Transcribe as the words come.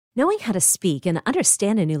Knowing how to speak and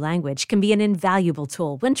understand a new language can be an invaluable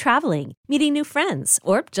tool when traveling, meeting new friends,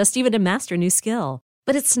 or just even to master a new skill.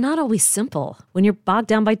 But it's not always simple when you're bogged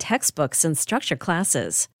down by textbooks and structured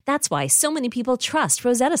classes. That's why so many people trust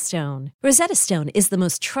Rosetta Stone. Rosetta Stone is the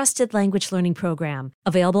most trusted language learning program,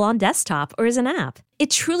 available on desktop or as an app. It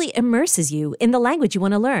truly immerses you in the language you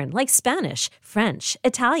want to learn, like Spanish, French,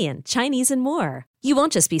 Italian, Chinese, and more. You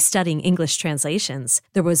won't just be studying English translations.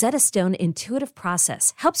 The Rosetta Stone intuitive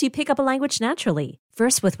process helps you pick up a language naturally,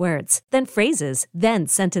 first with words, then phrases, then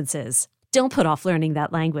sentences. Don't put off learning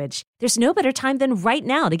that language. There's no better time than right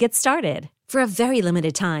now to get started. For a very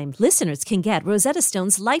limited time, listeners can get Rosetta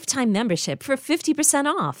Stone's lifetime membership for 50%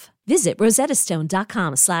 off. Visit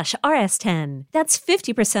rosettastone.com/rs10. That's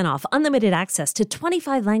 50% off unlimited access to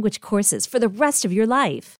 25 language courses for the rest of your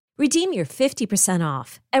life. Redeem your 50%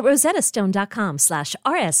 off at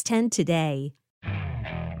rosettastone.com/rs10 today.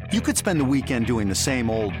 You could spend the weekend doing the same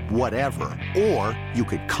old whatever, or you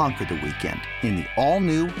could conquer the weekend in the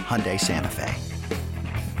all-new Hyundai Santa Fe.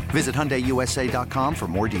 Visit HyundaiUSA.com for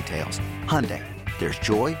more details. Hyundai, there's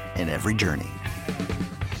joy in every journey.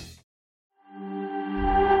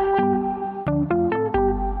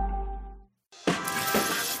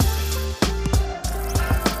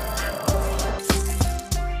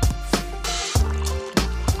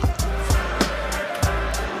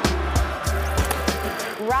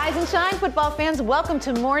 Rise and shine, football fans. Welcome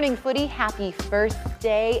to Morning Footy. Happy first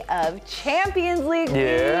day of Champions League.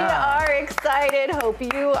 Yeah. We are excited. Hope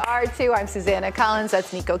you are too. I'm Susanna Collins.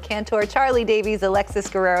 That's Nico Cantor, Charlie Davies, Alexis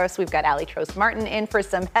Guerreros. We've got Ali Trost-Martin in for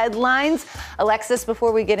some headlines. Alexis,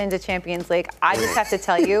 before we get into Champions League, I just have to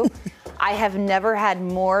tell you, I have never had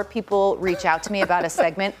more people reach out to me about a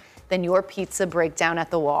segment than your pizza breakdown at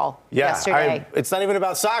the wall yesterday. It's not even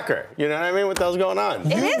about soccer. You know what I mean? What the hell's going on?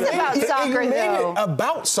 It is about soccer, you made though. It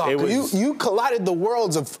about soccer. You collided the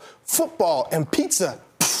worlds of football and pizza.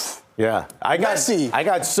 Yeah, I got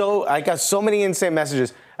so many insane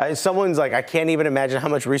messages. Someone's like, I can't even imagine how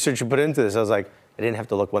much research you put into this. I was like, I didn't have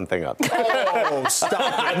to look one thing up. Oh, stop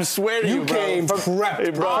it. I swear to you, bro. Came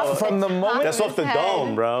prepped, bro. From the moment that's off the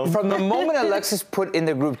dome, bro. From the moment Alexis put in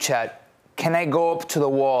the group chat, can I go up to the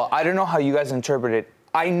wall? I don't know how you guys interpret it.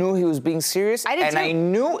 I knew he was being serious, I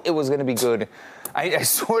knew it was going to be good. I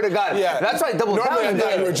swear to God. Yeah. That's why I doubled down. Normally I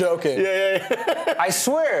thought you were joking. Yeah. I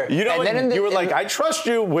swear. You know, you were like, I trust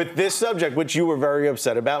you with this subject, which you were very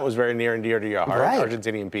upset about, was very near and dear to your heart, right.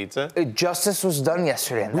 Argentinian pizza. Justice was done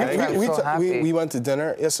yesterday. And we went to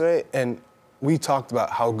dinner yesterday, and we talked about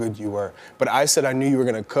how good you were. But I said I knew you were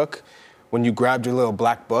going to cook when you grabbed your little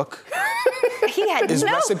black book. He had His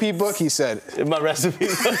notes. recipe book, he said. In my recipe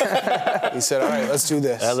book. He said, all right, let's do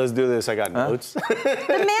this. Let's do this. I got notes. The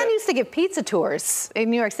man used to give pizza tours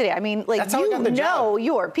in New York City. I mean, like, That's how I got the know job.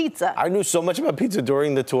 your pizza. I knew so much about pizza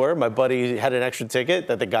during the tour. My buddy had an extra ticket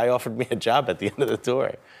that the guy offered me a job at the end of the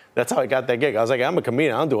tour. That's how I got that gig. I was like, I'm a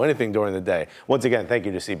comedian. I don't do anything during the day. Once again, thank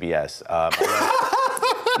you to CBS.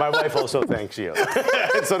 My wife also thanks you.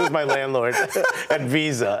 And so does my landlord at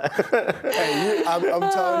Visa. Hey, I'm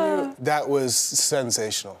telling you, that was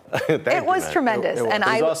sensational. It was tremendous, and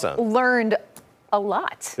I learned a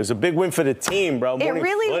lot. It was a big win for the team, bro. It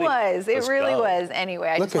really was. It really was. Anyway,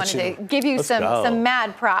 I just wanted to give you some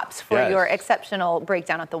mad props for your exceptional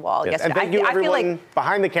breakdown at the wall yesterday. And thank you everyone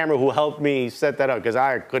behind the camera who helped me set that up, because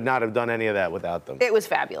I could not have done any of that without them. It was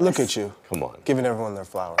fabulous. Look at you. Come on. Giving everyone their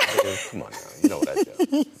flowers. Come on now. You know what I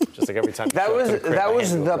do. Just like every time. That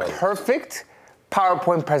was the perfect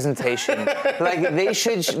PowerPoint presentation. Like, they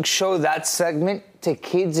should show that segment to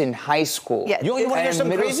kids in high school. Yes. You want to hear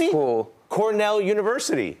something crazy? School. Cornell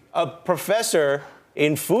University. A professor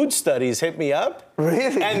in food studies hit me up.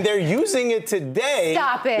 Really? And they're using it today.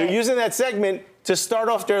 Stop it. They're using that segment to start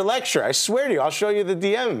off their lecture. I swear to you, I'll show you the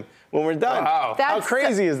DM when we're done. Wow. How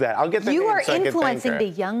crazy is that? I'll get the You name are so I can influencing thank her.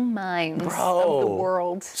 the young minds of the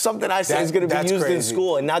world. Something I say is going to be used in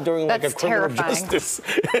school and not during like a criminal justice.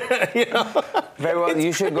 You know? Very well.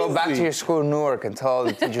 You should go back to your school in Newark and tell all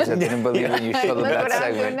the teachers that didn't believe it. You showed them Look that what I'm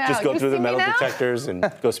doing segment. now. Just go You through the see me metal now? detectors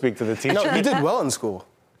and go speak to the teacher. No, you did well in school.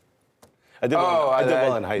 I did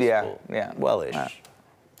well in high school. Yeah. Well-ish.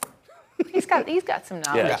 He's got some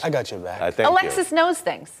knowledge. Yeah. I got your back. Thank Alexis knows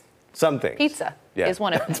things. Some things. Pizza is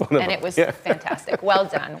one of them, one of and them. it was fantastic. Well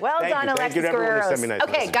done. Well done, Thank you Alexis to everyone who sent me Guerreros. nice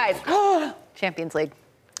Okay, messages. guys, Champions League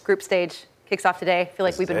group stage kicks off today. I feel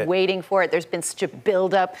like we've been waiting for it. There's been such a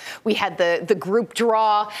build-up. We had the group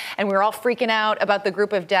draw, and we were all freaking out about the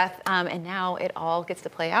group of death, and now it all gets to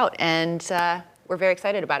play out. And we're very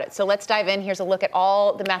excited about it. So let's dive in. Here's a look at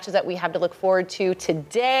all the matches that we have to look forward to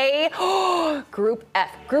today. Group F,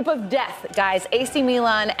 Group of Death, guys. AC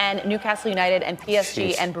Milan and Newcastle United and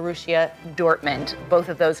PSG and Borussia Dortmund. Both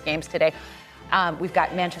of those games today. We've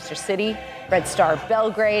got Manchester City, Red Star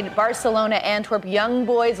Belgrade, Barcelona, Antwerp, Young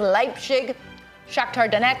Boys, Leipzig,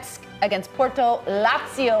 Shakhtar Donetsk against Porto,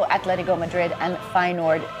 Lazio, Atletico Madrid, and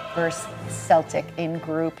Feyenoord versus Celtic in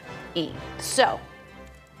Group E. So,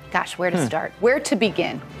 gosh, where to start? Where to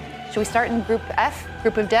begin? Should we start in Group F,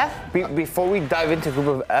 Group of Death? Before we dive into Group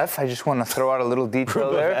of F, I just want to throw out a little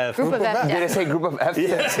detail there. Group of F. Did I say Group of F?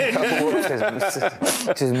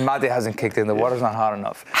 Just Mate hasn't kicked in. The water's not hot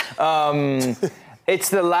enough. It's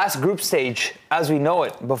the last group stage, as we know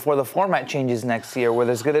it, before the format changes next year, where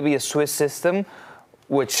there's going to be a Swiss system,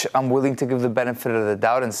 which I'm willing to give the benefit of the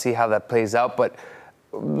doubt and see how that plays out. But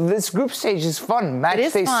this group stage is fun.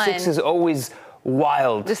 Match day 6 is always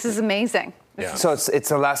wild. This is amazing. Yeah. So it's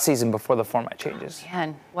the last season before the format changes.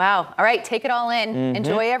 Man, wow. All right, take it all in.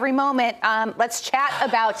 Enjoy every moment. Let's chat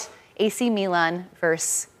about AC Milan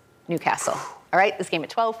versus Newcastle. All right, this game at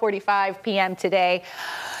 12:45 p.m. today.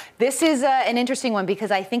 This is an interesting one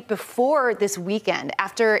because I think before this weekend,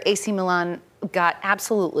 after AC Milan got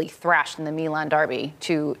absolutely thrashed in the Milan derby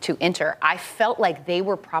to Inter, I felt like they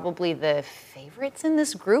were probably the favorites in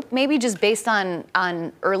this group, maybe just based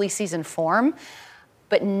on early season form.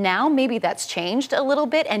 But now maybe that's changed a little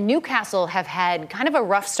bit, and Newcastle have had kind of a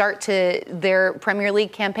rough start to their Premier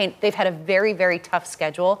League campaign. They've had a very, very tough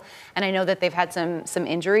schedule, and I know that they've had some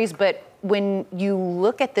injuries. But when you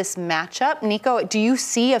look at this matchup, Nico, do you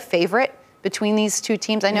see a favorite between these two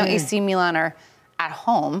teams? I know AC Milan are at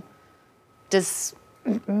home. Does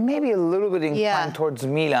maybe a little bit inclined towards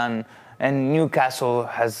Milan, and Newcastle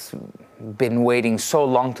has been waiting so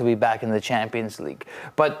long to be back in the Champions League.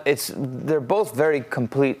 But they're both very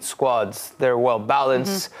complete squads. They're well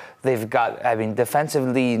balanced. They've got,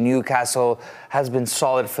 defensively, Newcastle has been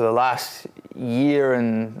solid for the last year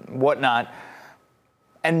and whatnot.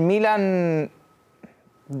 And Milan,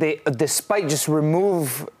 despite just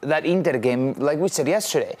remove that Inter game, like we said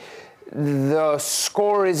yesterday, the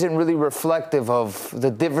score isn't really reflective of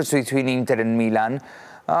the difference between Inter and Milan.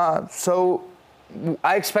 So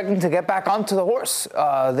I expect them to get back onto the horse.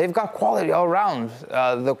 They've got quality all around.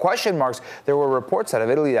 The question marks, there were reports out of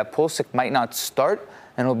Italy that Pulisic might not start,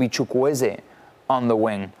 and it'll be Chukwueze on the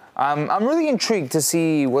wing. I'm really intrigued to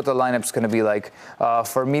see what the lineup's going to be like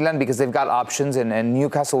for Milan, because they've got options, and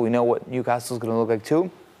Newcastle, we know what Newcastle's going to look like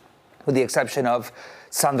too, with the exception of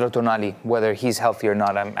Sandro Tonali. Whether he's healthy or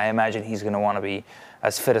not, I imagine he's going to want to be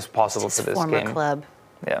as fit as possible for this former game. Club.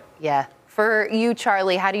 Yeah. For you,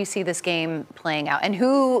 Charlie, how do you see this game playing out? And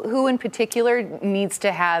who in particular needs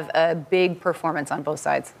to have a big performance on both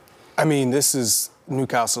sides? I mean, this is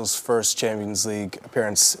Newcastle's first Champions League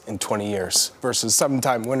appearance in 20 years versus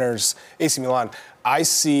seven-time winners AC Milan. I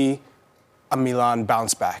see a Milan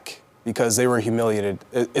bounce back because they were humiliated.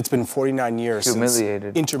 It's been 49 years since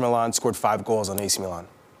Inter Milan scored 5 goals on AC Milan.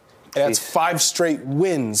 And that's 5 straight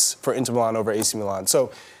wins for Inter Milan over AC Milan.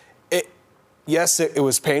 So, yes, it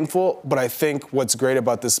was painful, but I think what's great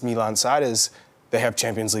about this Milan side is they have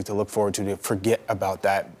Champions League to look forward to forget about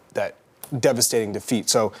that devastating defeat.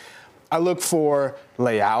 So I look for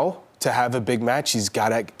Leao to have a big match. He's got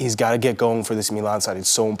to get going for this Milan side. It's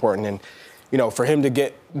so important. And, for him to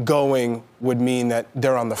get going would mean that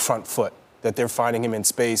they're on the front foot, that they're finding him in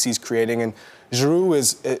space, he's creating. And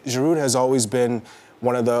Giroud has always been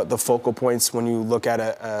one of the focal points when you look at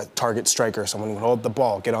a target striker, someone who can hold the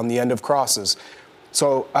ball, get on the end of crosses.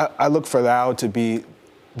 So I look for Leao to be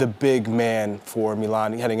the big man for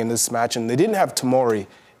Milan heading in this match. And they didn't have Tomori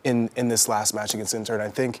in this last match against Inter, and I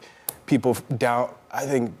think people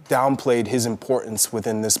downplayed his importance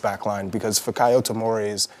within this back line because Fikayo Tomori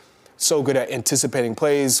is so good at anticipating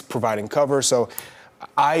plays, providing cover. So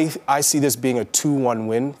I see this being a 2-1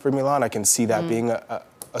 win for Milan. I can see that being a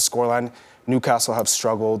scoreline. Newcastle have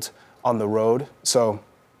struggled on the road. So,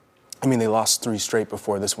 they lost 3 straight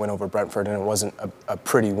before this win over Brentford, and it wasn't a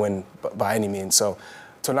pretty win by any means. So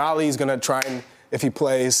Tonali is going to try and, if he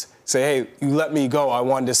plays, say, hey, you let me go. I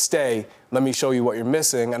wanted to stay. Let me show you what you're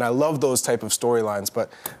missing. And I love those type of storylines.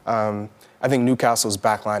 But I think Newcastle's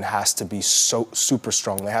backline has to be so super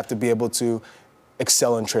strong. They have to be able to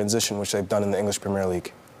excel in transition, which they've done in the English Premier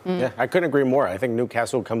League. Yeah, I couldn't agree more. I think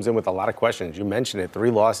Newcastle comes in with a lot of questions. You mentioned it, 3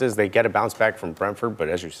 losses. They get a bounce back from Brentford, but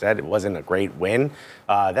as you said, it wasn't a great win.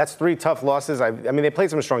 That's 3 tough losses. They played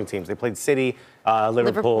some strong teams. They played City,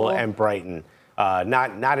 Liverpool, and Brighton.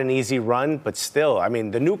 Not an easy run, but still,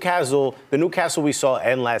 the Newcastle we saw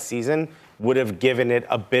end last season would have given it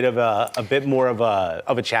a bit more of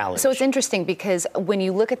a challenge. So it's interesting because when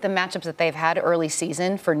you look at the matchups that they've had early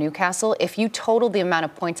season for Newcastle, if you total the amount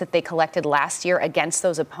of points that they collected last year against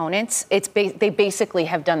those opponents, they basically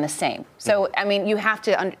have done the same. So, I mean, you have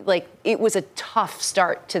to, it was a tough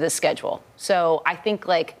start to the schedule. So I think,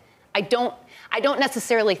 I don't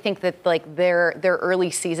necessarily think that their early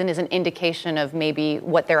season is an indication of maybe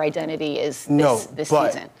what their identity is this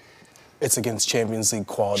season. It's against Champions League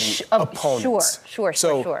quality opponents.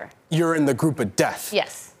 Sure. You're in the group of death.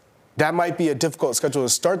 Yes. That might be a difficult schedule to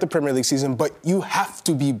start the Premier League season, but you have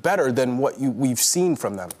to be better than what we've seen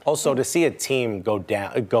from them. Also, to see a team go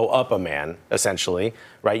up a man, essentially,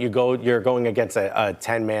 right? You're going against a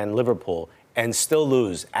 10-man Liverpool and still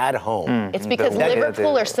lose at home. It's because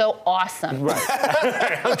Liverpool are so awesome. Right.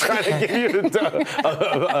 I'm trying to give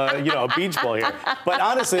you a beach ball here. But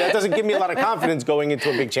honestly, that doesn't give me a lot of confidence going into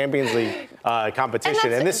a big Champions League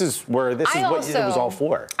competition. And this is what it was all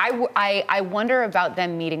for. I wonder about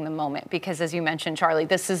them meeting the moment because, as you mentioned, Charlie,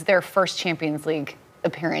 this is their first Champions League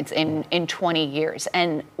appearance in 20 years.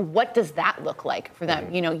 And what does that look like for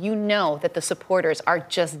them? You know that the supporters are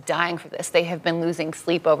just dying for this. They have been losing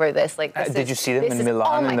sleep over this. Did you see them in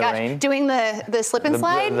Milan in the rain? Doing the slip and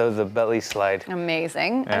slide? The belly slide.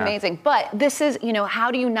 Amazing. But this is, how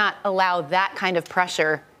do you not allow that kind of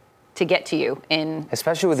pressure to get to you in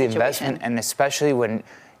especially with the investment and especially when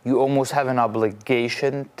you almost have an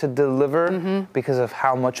obligation to deliver because of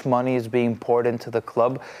how much money is being poured into the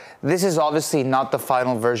club. This is obviously not the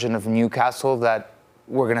final version of Newcastle that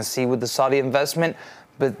we're going to see with the Saudi investment,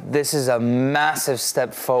 but this is a massive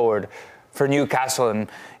step forward for Newcastle. And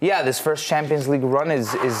this first Champions League run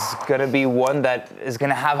is going to be one that is going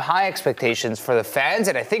to have high expectations for the fans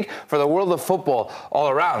and I think for the world of football all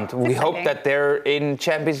around. We hope that they're in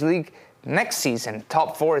Champions League next season,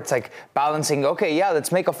 top 4. It's like balancing,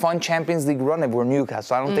 let's make a fun Champions League run if we're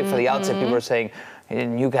Newcastle. I don't think for the outset people are saying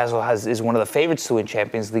Newcastle is one of the favorites to win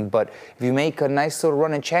Champions League, but if you make a nice little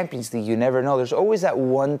run in Champions League, you never know. There's always that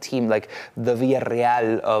one team like the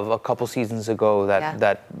Villarreal of a couple seasons ago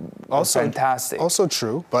that was fantastic. Also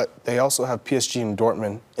true, but they also have PSG and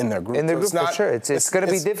Dortmund in their group. For sure. It's going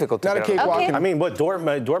to be difficult. Not a cakewalk. Okay. I mean,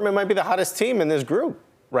 Dortmund might be the hottest team in this group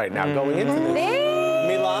right now going into this.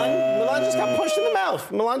 Milan just got pushed in the mouth.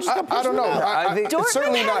 I don't know. I think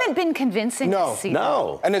Dortmund haven't been convincing this season.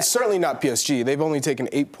 No. And it's certainly not PSG. They've only taken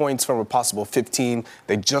 8 points from a possible 15.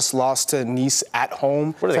 They just lost to Nice at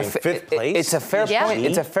home. What are they, in 5th place? It's a fair point.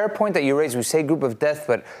 It's a fair point that you raise. We say group of death,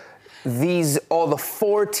 but the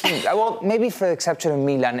 4 teams, well, maybe for the exception of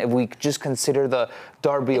Milan, if we just consider the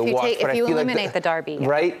derby a watch. If you eliminate the derby.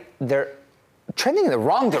 Right? They're trending in the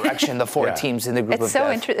wrong direction, the 4 teams in the group of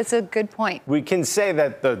death. It's a good point. We can say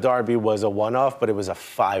that the derby was a one-off, but it was a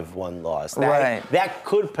 5-1 loss. That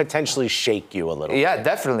could potentially shake you a little bit. Yeah,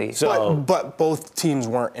 definitely. But both teams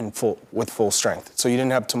weren't with full strength. So you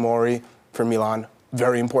didn't have Tomori for Milan,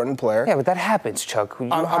 very important player. Yeah, but that happens, Chuck.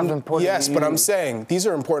 Yes, but I'm saying these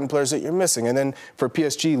are important players that you're missing. And then for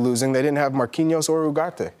PSG losing, they didn't have Marquinhos or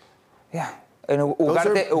Ugarte. Yeah. And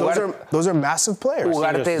those are massive players.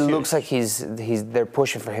 Ugarte looks like they're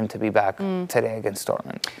pushing for him to be back today against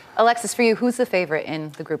Dortmund. Alexis, for you, who's the favorite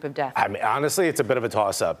in the group of death? I mean, honestly, it's a bit of a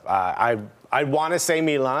toss-up. I want to say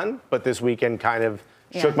Milan, but this weekend kind of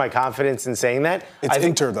shook my confidence in saying that. It's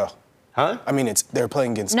Inter, though. Huh? I mean, they're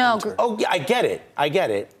playing against Inter. Oh, yeah, I get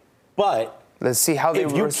it. But let's see how they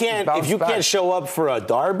if you can't show up for a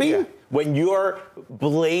derby when you're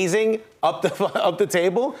blazing up the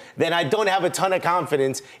table, then I don't have a ton of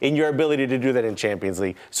confidence in your ability to do that in Champions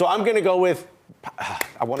League. So I'm going to go with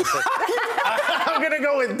I'm going to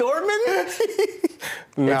go with Dortmund.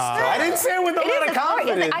 No. I didn't say it with a lot of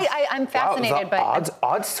confidence. I'm fascinated by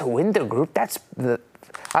odds to win the group.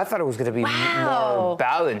 I thought it was going to be more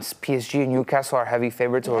balanced. PSG and Newcastle are heavy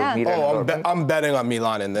favorites over Milan. I'm betting on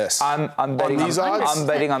Milan in this. I'm betting I'm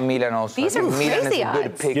betting on Milan also. These are Milan crazy is a good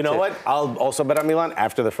odds. pick. You know what? I'll also bet on Milan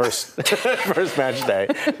after the first match day.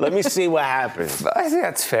 Let me see what happens. I think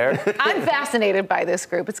that's fair. I'm fascinated by this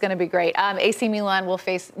group. It's going to be great. AC Milan will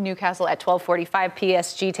face Newcastle at 12:45.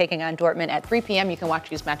 PSG taking on Dortmund at 3 p.m. You can watch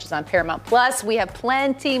these matches on Paramount Plus. We have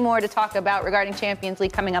plenty more to talk about regarding Champions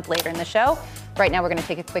League coming up later in the show. Right now, we're going to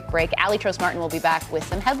take a quick break. Ali Trost-Martin will be back with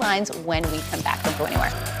some headlines when we come back. Don't go anywhere.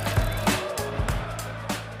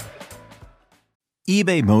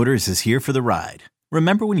 eBay Motors is here for the ride.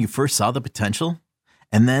 Remember when you first saw the potential?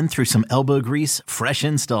 And then through some elbow grease, fresh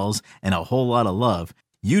installs, and a whole lot of love,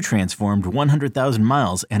 you transformed 100,000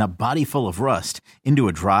 miles and a body full of rust into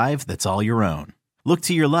a drive that's all your own. Look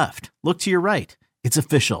to your left. Look to your right. It's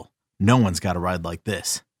official. No one's got a ride like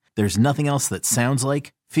this. There's nothing else that sounds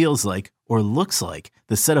like, feels like, or looks like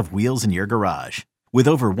the set of wheels in your garage. With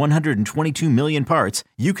over 122 million parts,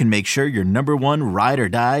 you can make sure your number one ride or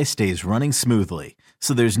die stays running smoothly,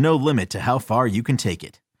 so there's no limit to how far you can take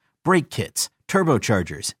it. Brake kits,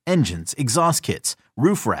 turbochargers, engines, exhaust kits,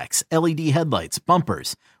 roof racks, LED headlights,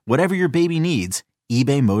 bumpers, whatever your baby needs,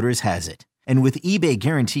 eBay Motors has it. And with eBay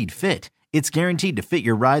Guaranteed Fit, it's guaranteed to fit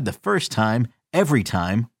your ride the first time, every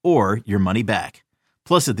time, or your money back.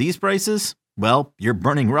 Plus, at these prices, well, you're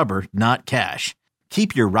burning rubber, not cash.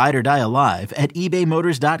 Keep your ride or die alive at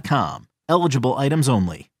ebaymotors.com. Eligible items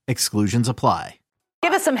only. Exclusions apply.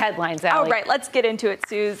 Give us some headlines, Allie. All right, let's get into it,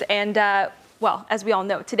 Suze. And, well, as we all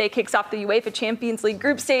know, today kicks off the UEFA Champions League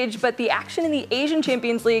group stage, but the action in the Asian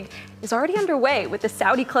Champions League is already underway, with the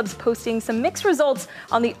Saudi clubs posting some mixed results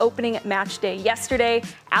on the opening match day yesterday.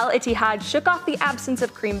 Al Ittihad shook off the absence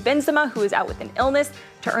of Karim Benzema, who is out with an illness,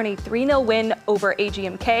 to earn a 3-0 win over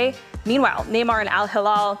AGMK. Meanwhile, Neymar and Al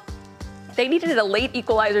Hilal, they needed a late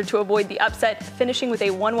equalizer to avoid the upset, finishing with a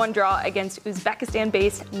 1-1 draw against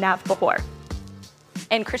Uzbekistan-based Navbahor.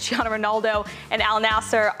 And Cristiano Ronaldo and Al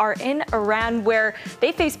Nassr are in Iran, where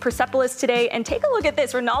they face Persepolis today. And take a look at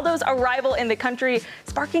this. Ronaldo's arrival in the country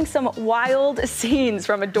sparking some wild scenes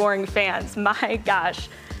from adoring fans. My gosh,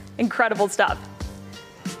 incredible stuff.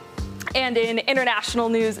 And in international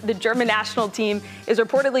news, the German national team is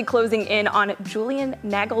reportedly closing in on Julian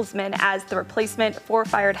Nagelsmann as the replacement for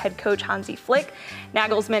fired head coach Hansi Flick.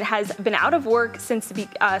 Nagelsmann has been out of work since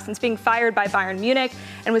being fired by Bayern Munich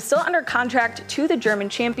and was still under contract to the German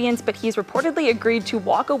champions, but he's reportedly agreed to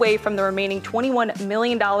walk away from the remaining $21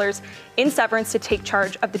 million in severance to take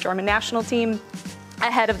charge of the German national team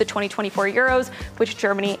ahead of the 2024 Euros, which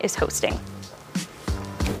Germany is hosting.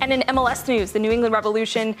 And in MLS news, the New England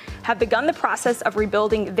Revolution have begun the process of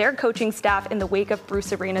rebuilding their coaching staff in the wake of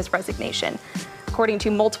Bruce Arena's resignation. According to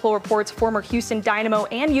multiple reports, former Houston Dynamo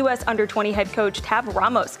and U.S. Under-20 head coach Tab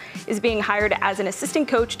Ramos is being hired as an assistant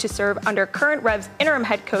coach to serve under current Revs interim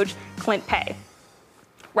head coach Clint Pay.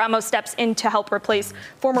 Ramos steps in to help replace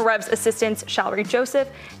former Revs assistants Shalry Joseph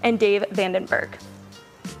and Dave Vandenberg.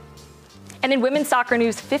 And in women's soccer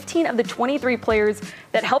news, 15 of the 23 players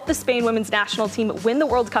that helped the Spain women's national team win the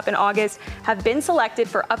World Cup in August have been selected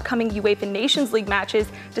for upcoming UEFA Nations League matches,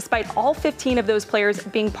 despite all 15 of those players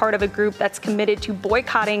being part of a group that's committed to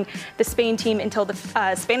boycotting the Spain team until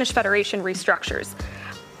the Spanish Federation restructures.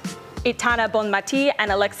 Aitana Bonmati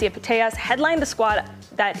and Alexia Putellas headline the squad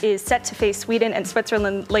that is set to face Sweden and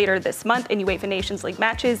Switzerland later this month in UEFA Nations League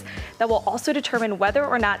matches that will also determine whether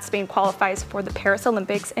or not Spain qualifies for the Paris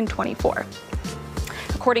Olympics in 2024.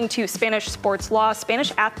 According to Spanish sports law,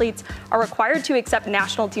 Spanish athletes are required to accept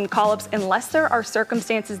national team call-ups unless there are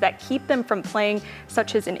circumstances that keep them from playing,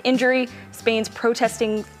 such as an injury. Spain's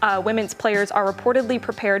protesting women's players are reportedly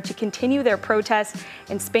prepared to continue their protests,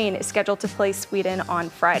 and Spain is scheduled to play Sweden on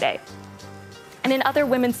Friday. And in other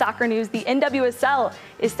women's soccer news, the NWSL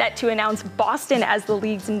is set to announce Boston as the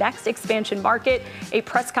league's next expansion market. A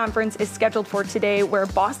press conference is scheduled for today where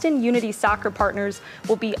Boston Unity Soccer Partners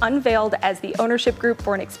will be unveiled as the ownership group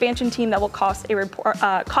for an expansion team that will cost a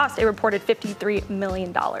reported $53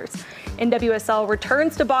 million. NWSL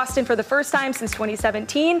returns to Boston for the first time since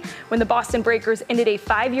 2017, when the Boston Breakers ended a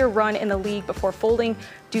 5-year run in the league before folding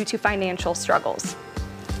due to financial struggles.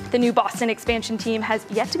 The new Boston expansion team has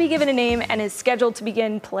yet to be given a name and is scheduled to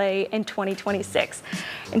begin play in 2026.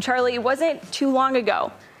 And Charlie, it wasn't too long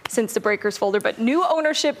ago since the Breakers folded, but new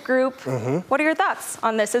ownership group. What are your thoughts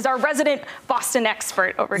on this as our resident Boston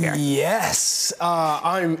expert over here? Yes,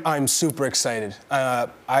 I'm super excited.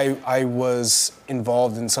 I was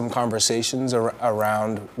involved in some conversations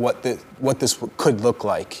around what this could look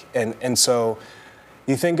like, and so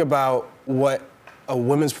you think about what a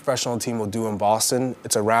women's professional team will do in Boston.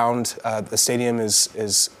 It's around, the stadium is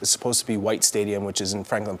supposed to be White Stadium, which is in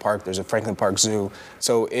Franklin Park. There's a Franklin Park Zoo.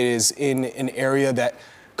 So it is in an area that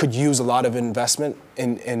could use a lot of investment.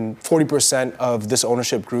 And 40% of this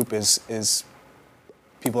ownership group is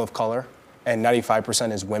people of color, and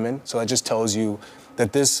 95% is women. So that just tells you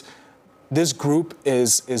that this group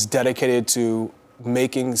is dedicated to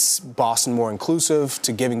making Boston more inclusive,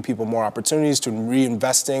 to giving people more opportunities, to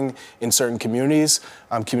reinvesting in certain communities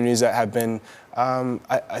that have been,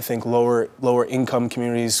 I think, lower income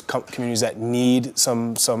communities that need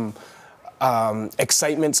some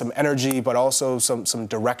excitement, some energy, but also some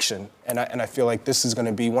direction. And I feel like this is going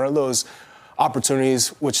to be one of those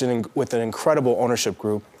opportunities with an incredible ownership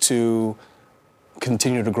group to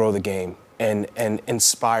continue to grow the game and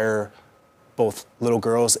inspire both little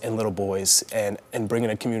girls and little boys, and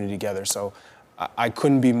bringing a community together. So I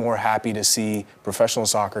couldn't be more happy to see professional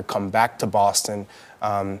soccer come back to Boston.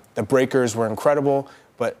 The Breakers were incredible,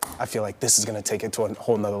 but I feel like this is going to take it to a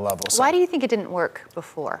whole nother level. So, why do you think it didn't work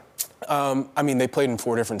before? I mean, they played in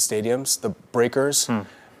 4 different stadiums. The Breakers,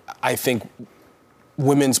 I think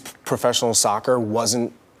women's professional soccer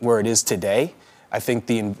wasn't where it is today. I think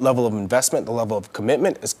the level of investment, the level of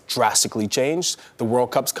commitment has drastically changed. The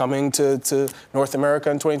World Cup's coming to North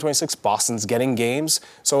America in 2026. Boston's getting games.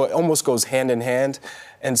 So it almost goes hand in hand.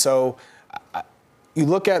 And so you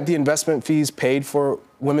look at the investment fees paid for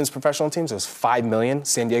women's professional teams. It was $5 million,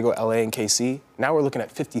 San Diego, LA, and KC. Now we're looking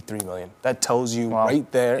at $53 million. That tells you right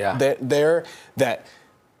there, there that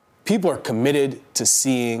people are committed to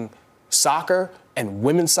seeing soccer and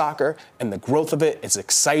women's soccer and the growth of it. It's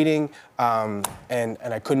exciting, and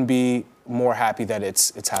I couldn't be more happy that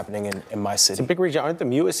it's happening in my city. It's a big region. Aren't the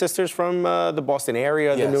Mewis sisters from the Boston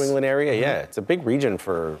area, the New England area? Yeah, it's a big region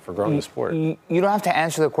for growing the sport. You don't have to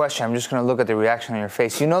answer the question. I'm just going to look at the reaction on your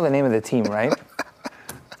face. You know the name of the team, right?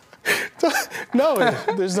 No,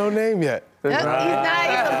 there's no name yet. He's avoiding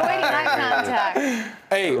eye contact.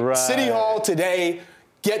 Hey, City Hall today.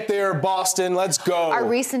 Get there, Boston. Let's go. Are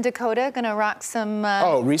Reese and Dakota going to rock some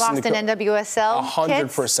Reese and Boston NWSL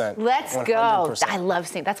 100%. Let's 100%. go. I love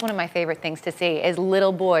seeing. That's one of my favorite things to see is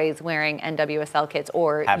little boys wearing NWSL kits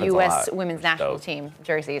or U.S. women's national team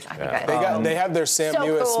jerseys. I think they have their Sam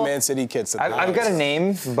Lewis Man City kits. I've got a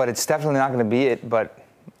name, but it's definitely not going to be it. But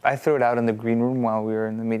I threw it out in the green room while we were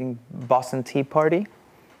in the meeting. Boston Tea Party.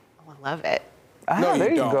 Oh, I love it. No,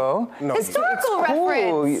 there you go. No, historical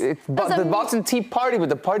reference. Cool. The Boston Tea Party, but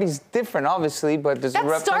the party's different, obviously. But there's a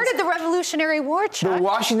reference. That started the Revolutionary War, Chuck. The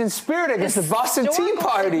Washington spirit against the Boston Tea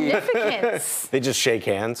Party. Significance. They just shake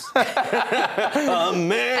hands.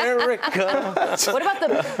 America. What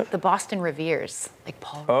about the Boston Reveres, like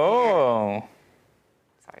Paul? Oh.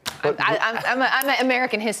 Sorry, I'm an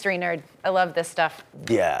American history nerd. I love this stuff.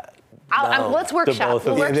 Yeah. Let's workshop.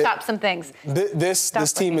 We'll workshop some things.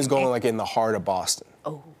 This team is going like in the heart of Boston.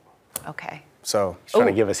 Oh, okay. So trying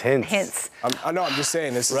to give us hints. I'm just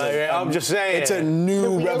saying this. I'm just saying. It's a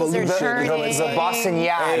new revolution. It's the Boston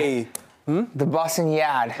Yad. Hey. The Boston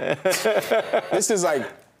Yad. This is like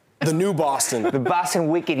the new Boston. The Boston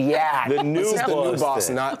Wicked Yad. The new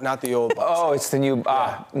Boston, not the old Boston. Oh, it's the new.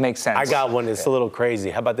 Makes sense. I got one. It's a little crazy.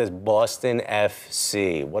 How about this Boston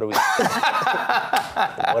FC? What do we?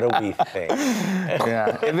 What do we think?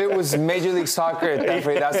 Yeah. If it was Major League Soccer,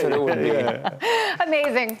 definitely that's what it would be.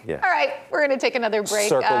 Amazing. Yeah. All right, we're going to take another break.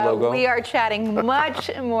 Circle logo. We are chatting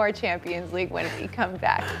much more Champions League when we come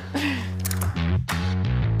back.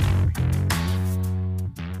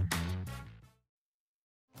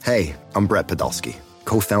 Hey, I'm Brett Podolsky,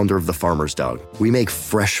 co-founder of The Farmer's Dog. We make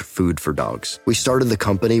fresh food for dogs. We started the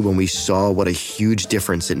company when we saw what a huge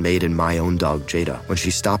difference it made in my own dog, Jada, when she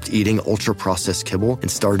stopped eating ultra-processed kibble and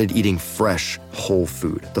started eating fresh, whole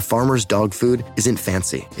food. The Farmer's Dog food isn't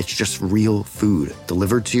fancy. It's just real food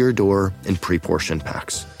delivered to your door in pre-portioned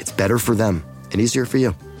packs. It's better for them and easier for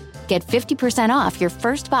you. Get 50% off your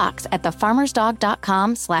first box at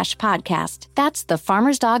thefarmersdog.com/podcast. That's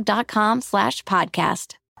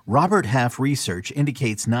thefarmersdog.com/podcast. Robert Half research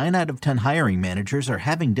indicates 9 out of 10 hiring managers are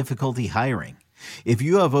having difficulty hiring. If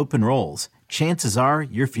you have open roles, chances are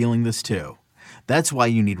you're feeling this too. That's why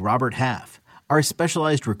you need Robert Half. Our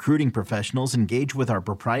specialized recruiting professionals engage with our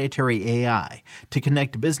proprietary AI to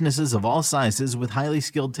connect businesses of all sizes with highly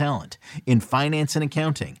skilled talent in finance and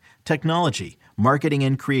accounting, technology, marketing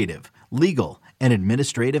and creative, legal, and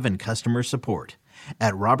administrative and customer support.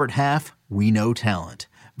 At Robert Half, we know talent.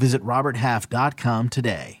 Visit roberthalf.com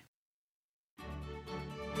today.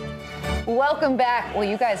 Welcome back. Well,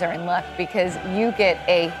 you guys are in luck because you get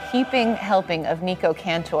a heaping helping of Nico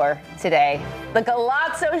Cantor today. The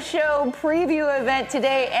Galazzo Show preview event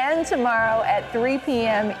today and tomorrow at 3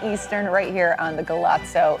 p.m. Eastern right here on the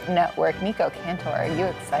Galazzo Network. Nico Cantor, are you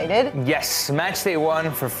excited? Yes, match day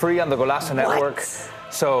 1 for free on the Galazzo Network.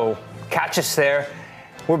 So catch us there.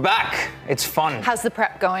 We're back. It's fun. How's the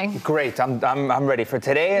prep going? Great. I'm ready for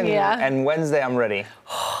today and Wednesday. I'm ready.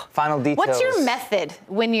 Final details. What's your method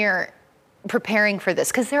when you're preparing for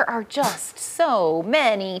this? Because there are just so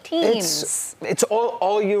many teams. It's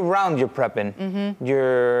all year round. You're prepping.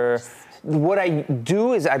 Mm-hmm. What I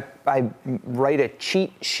do is I write a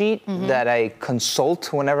cheat sheet that I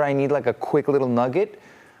consult whenever I need like a quick little nugget.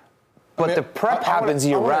 But the prep happens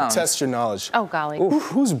year round. I want to test your knowledge. Oh golly.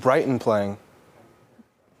 Who's Brighton playing?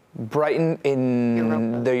 Brighton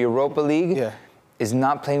in the Europa League is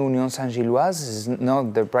not playing Union Saint-Gilloise. No,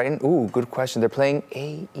 they're Brighton. Ooh, good question. They're playing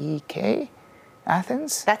AEK?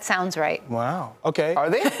 Athens? That sounds right. Wow. Okay. Are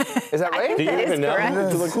they? Is that right? Do you even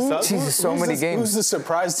know? Jesus, so many games. Who's the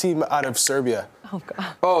surprise team out of Serbia? Oh,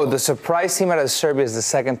 God. Oh, the surprise team out of Serbia is the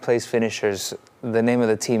second place finishers. The name of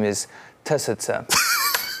the team is Tasica.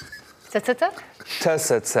 Tasica?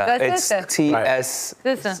 Tasica. It's T-S.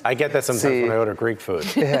 Tasica. I get that sometimes when I order Greek food.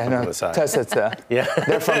 Yeah, no. Tasica. Yeah.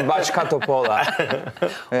 They're from Bashka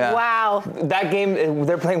Topola. Yeah. Wow. That game,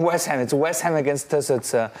 they're playing West Ham. It's West Ham against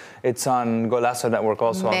Tasica. It's on Golazo Network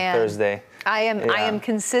also on Thursday. I am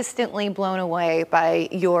consistently blown away by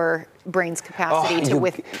your brain's capacity to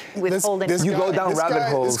withhold information. You go down rabbit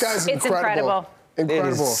holes. This guy's It's incredible. Incredible. It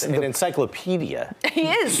is an encyclopedia. He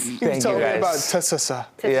is. Thank you, guys. About Tasica.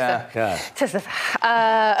 Yeah.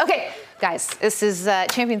 Okay, guys, this is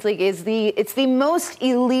Champions League it's the most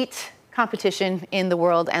elite competition in the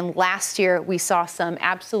world, and last year we saw some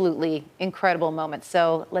absolutely incredible moments.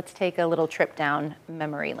 So let's take a little trip down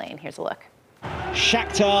memory lane. Here's a look.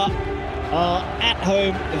 Shakhtar are at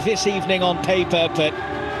home this evening on paper, but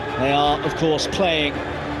they are, of course, playing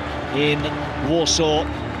in Warsaw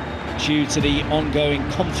due to the ongoing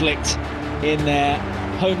conflict in their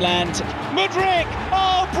homeland. Mudryk!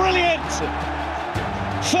 Oh, brilliant!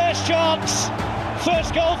 First chance,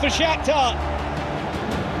 first goal for Shakhtar.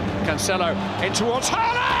 Cancelo in towards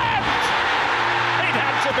Haaland! It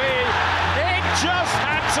had to be. It just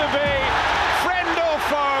had to be. Friend or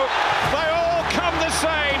foe, they all come the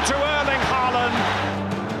same to Erling Haaland.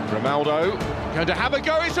 Grimaldo going to have a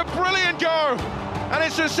go. It's a brilliant go. And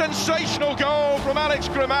it's a sensational goal from Alex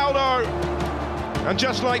Grimaldo. And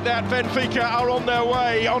just like that, Benfica are on their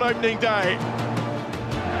way on opening day.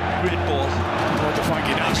 Red ball. To find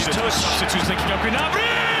Gnabry. The substitutes thinking of Gnabry!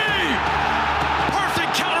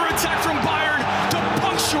 Perfect counter-attack from Bayern to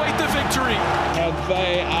punctuate the victory. And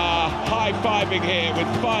they are high-fiving here with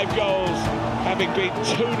 5 goals, having been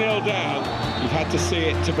 2-0 down. You've had to see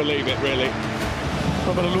it to believe it, really.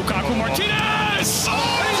 Lukaku Martinez!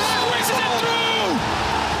 Oh, he squeezes it through!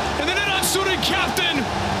 And then an Ansurin captain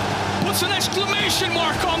puts an exclamation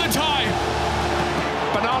mark on the tie.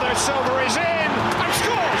 Bernardo Silva is in and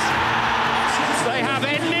scores! They have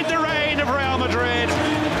ended the reign of Real Madrid.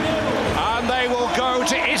 And they will go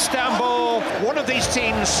to Istanbul. One of these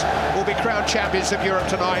teams will be crowned champions of Europe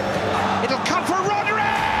tonight. It'll come for Rodri!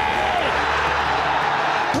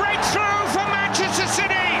 Breakthrough for Manchester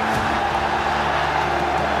City!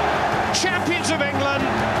 Champions of England,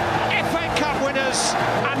 FA Cup winners,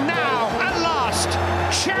 and now, at last,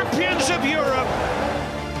 champions of Europe.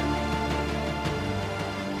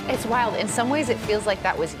 It's wild. In some ways, it feels like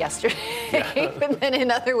that was yesterday, but then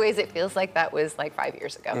in other ways, it feels like that was like 5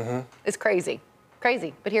 years ago. Mm-hmm. It's crazy.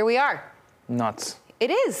 But here we are. Nuts.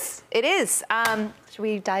 It is. Should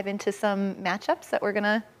we dive into some matchups that we're going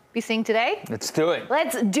to be seeing today? Let's do it.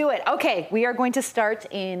 Let's do it. Okay, we are going to start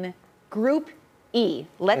in Group E.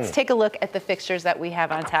 Let's take a look at the fixtures that we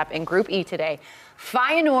have on tap in Group E today.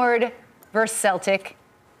 Feyenoord versus Celtic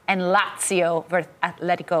and Lazio versus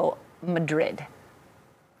Atletico Madrid.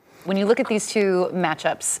 When you look at these two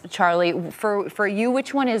matchups, Charlie, for you,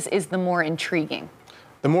 which one is the more intriguing?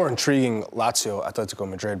 The more intriguing, Lazio, Atletico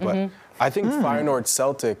Madrid. But I think Feyenoord,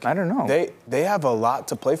 Celtic, I don't know. They have a lot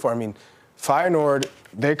to play for. I mean, Feyenoord,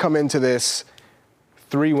 they come into this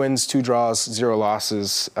 3 wins, 2 draws, 0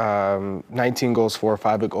 losses, 19 goals for,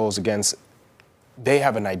 5 goals against. They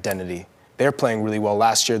have an identity. They're playing really well.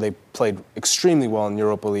 Last year, they played extremely well in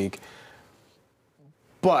Europa League.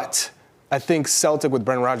 But I think Celtic with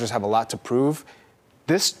Brendan Rodgers have a lot to prove.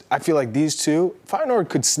 I feel like these two, Feyenoord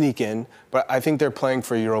could sneak in, but I think they're playing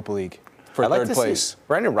for Europa League, for third place. See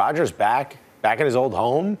Brendan Rodgers back in his old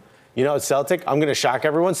home. You know, Celtic, I'm going to shock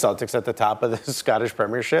everyone. Celtic's at the top of the Scottish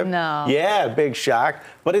Premiership. No. Yeah, big shock.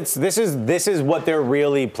 But this is what they're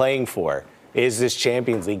really playing for, is this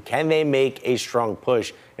Champions League. Can they make a strong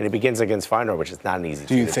push? And it begins against Feyenoord, which is not an easy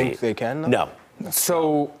Do you to think beat. they can? No.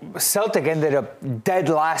 So Celtic ended up dead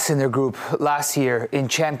last in their group last year in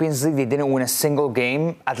Champions League. They didn't win a single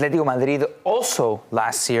game. Atletico Madrid also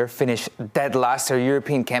last year finished dead last. Their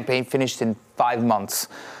European campaign finished in 5 months.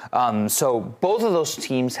 So both of those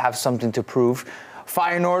teams have something to prove.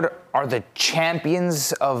 Feyenoord are the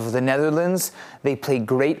champions of the Netherlands. They play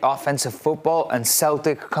great offensive football, and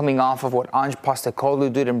Celtic, coming off of what Ange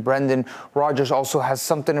Postecoglou did, and Brendan Rodgers also has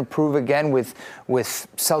something to prove again with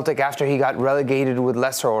Celtic after he got relegated with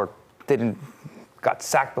Leicester, or got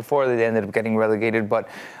sacked before they ended up getting relegated. But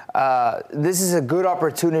this is a good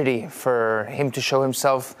opportunity for him to show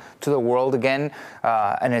himself to the world again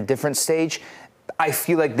in a different stage. I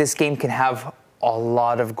feel like this game can have a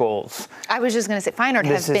lot of goals. I was just going to say, Feyenoord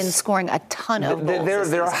has been scoring a ton of goals.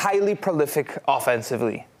 They're highly prolific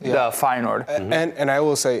offensively, the Feyenoord. And I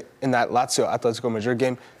will say, in that Lazio-Atletico Madrid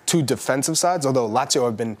game, 2 defensive sides, although Lazio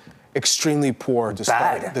have been extremely poor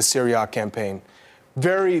despite the Serie A campaign.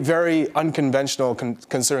 Very, very unconventional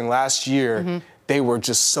considering last year they were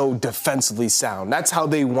just so defensively sound. That's how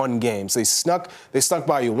they won games. They snuck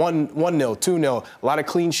by you 1-0, 2-0, a lot of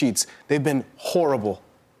clean sheets. They've been horrible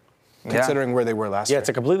considering where they were last year. Yeah, it's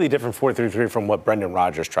a completely different 4-3-3 from what Brendan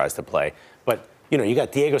Rodgers tries to play. But, you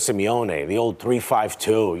got Diego Simeone, the old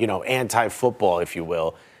 3-5-2, anti-football, if you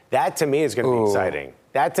will. That, to me, is going to be exciting.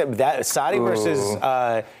 That Sarri versus,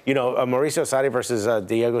 Mauricio Sarri versus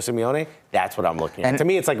Diego Simeone, that's what I'm looking at. And to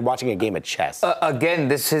me, it's like watching a game of chess. Again,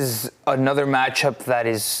 this is another matchup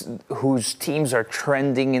whose teams are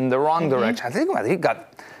trending in the wrong direction. I think Madrid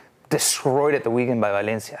got destroyed at the weekend by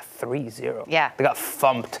Valencia, 3-0. Yeah. They got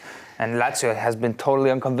thumped. And Lazio has been totally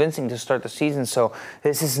unconvincing to start the season. So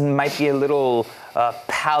this might be a little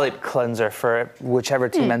palate cleanser for whichever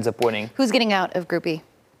team ends up winning. Who's getting out of Group E?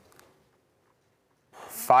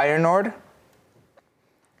 Feyenoord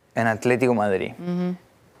and Atletico Madrid.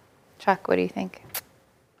 Chuck, what do you think?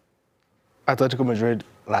 Atletico Madrid,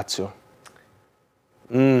 Lazio.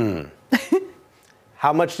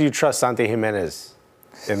 How much do you trust Santi Jimenez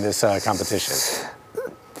in this competition?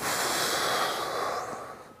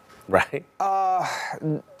 Right?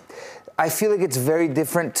 I feel like it's very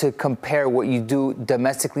different to compare what you do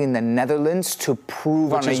domestically in the Netherlands to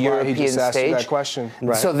prove on a European he just asked stage. You that question.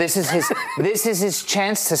 Right. So this is his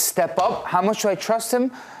chance to step up. How much do I trust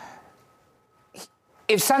him?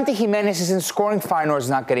 If Santi Jimenez isn't scoring, Feyenoord's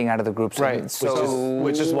not getting out of the group. Right.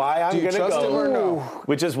 Which is why I'm going to go. Him or no?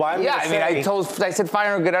 Which is why I'm going to say. I said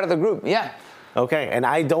Feyenoord get out of the group. Yeah. Okay, and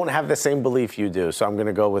I don't have the same belief you do, so I'm going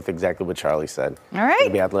to go with exactly what Charlie said. All right. It's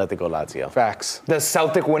going to be Atletico Lazio. Facts. Does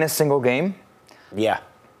Celtic win a single game? Yeah.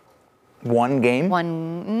 One game?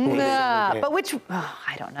 But which?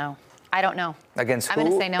 I don't know. Against who? I'm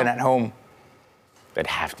going to say no. And at home? They'd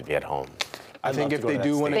have to be at home. I think if they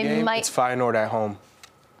do win a game, it's Feyenoord at home.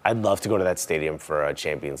 I'd love to go to that stadium for a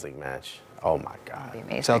Champions League match. Oh, my God. That'd be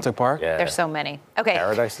amazing. Celtic Park? Yeah. There's so many. Okay.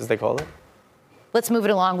 Paradise, as they call it. Let's move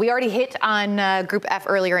it along. We already hit on Group F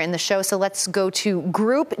earlier in the show, so let's go to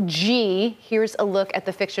Group G. Here's a look at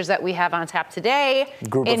the fixtures that we have on tap today.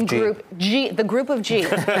 Group of G. The Group of G.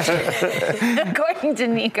 According to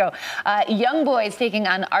Nico. Young Boys taking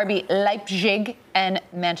on RB Leipzig, and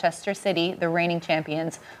Manchester City, the reigning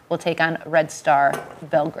champions, will take on Red Star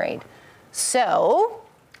Belgrade. So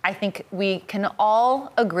I think we can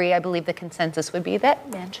all agree, I believe the consensus would be that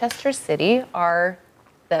Manchester City are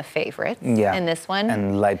the favorite in this one.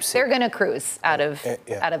 And Leipzig. They're going to cruise out of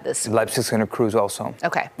this. Leipzig's going to cruise also.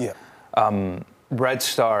 Okay. Yeah. Red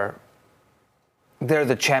Star, they're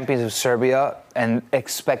the champions of Serbia and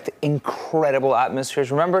expect incredible atmospheres.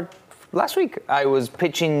 Remember, last week I was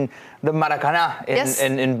pitching the Maracana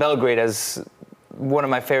in Belgrade as one of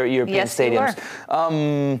my favorite European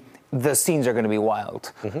stadiums. The scenes are going to be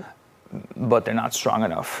wild, but they're not strong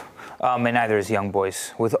enough. And neither is Young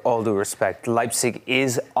Boys, with all due respect. Leipzig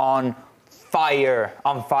is on fire.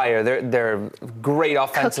 They're great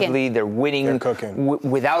offensively. They're winning. They're cooking.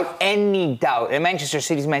 Without any doubt. And Manchester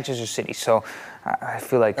City's Manchester City. So I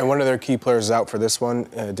feel like... And one of their key players is out for this one,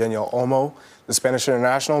 Daniel Olmo, the Spanish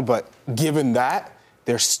international. But given that,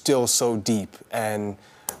 they're still so deep. And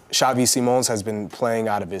Xavi Simons has been playing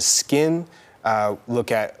out of his skin.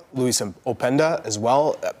 Look at Luis Openda as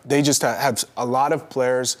well. They just have a lot of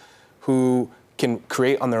players who can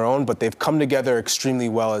create on their own, but they've come together extremely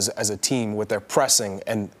well as a team with their pressing,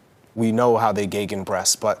 and we know how they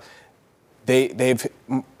gegenpress. But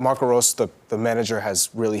Marco Rose, the manager, has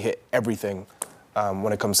really hit everything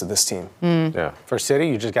when it comes to this team. Yeah. For City,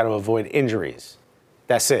 you just got to avoid injuries.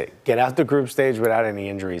 That's it. Get out the group stage without any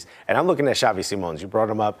injuries. And I'm looking at Xavi Simons. You brought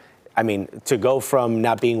him up. I mean, to go from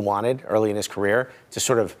not being wanted early in his career to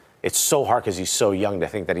sort of, it's so hard because he's so young to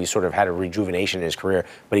think that he sort of had a rejuvenation in his career,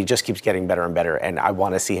 but he just keeps getting better and better, and I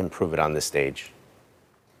want to see him prove it on this stage.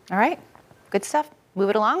 All right. Good stuff.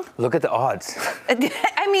 Move it along. Look at the odds.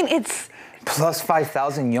 I mean, it's... Plus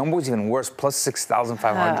 5,000. Young Boys even worse. Plus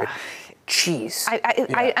 6,500. Jeez.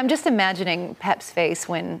 I'm just imagining Pep's face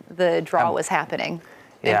when the draw was happening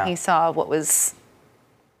and he saw what was...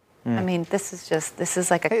 I mean, this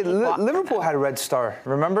is like a... Hey, Liverpool had Red Star.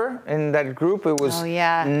 Remember? In that group, it was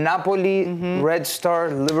Napoli, Red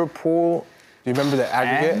Star, Liverpool. Do you remember the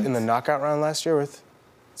aggregate in the knockout round last year with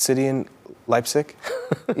City and Leipzig?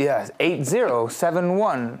 Yeah, 8-0,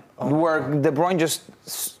 7-1, where De Bruyne just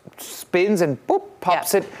spins and boop,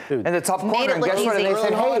 pops it in the top corner. And guess what? And they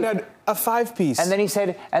said, hey, a 5-piece. And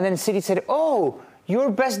then City said, oh, your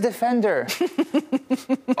best defender.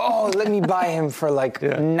 Oh, let me buy him for like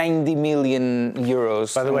 90 million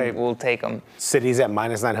euros. By the way, we'll take him. City's at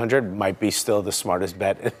minus 900 might be still the smartest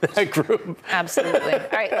bet in that group. Absolutely. All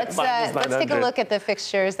right, let's take a look at the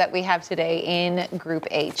fixtures that we have today in Group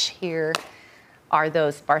H. Here are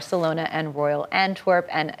those: Barcelona and Royal Antwerp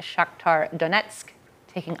and Shakhtar Donetsk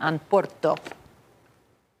taking on Porto.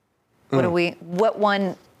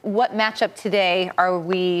 What matchup today are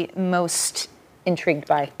we most intrigued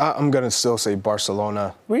by? I'm going to still say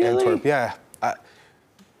Barcelona. Really? Antwerp. Yeah.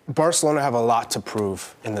 Barcelona have a lot to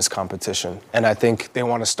prove in this competition, and I think they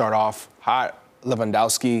want to start off hot.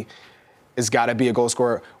 Lewandowski has got to be a goal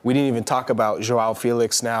scorer. We didn't even talk about Joao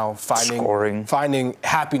Felix now finding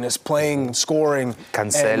happiness playing, scoring.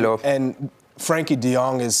 Cancelo. And Frankie de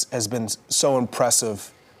Jong has been so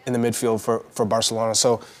impressive in the midfield for Barcelona.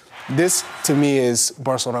 So this, to me, is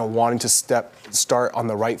Barcelona wanting to start on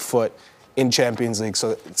the right foot in Champions League.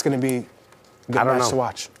 So it's going to be a good match to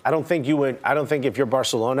watch. I don't think if you're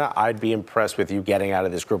Barcelona, I'd be impressed with you getting out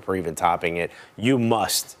of this group or even topping it. You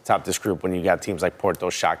must top this group when you got teams like Porto,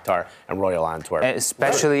 Shakhtar, and Royal Antwerp.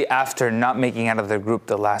 Especially after not making out of their group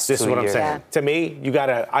the last 2 years. This is what I'm saying. Yeah. To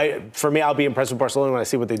me, for me, I'll be impressed with Barcelona when I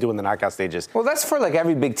see what they do in the knockout stages. Well, that's for like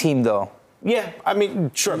every big team, though. Yeah, I mean,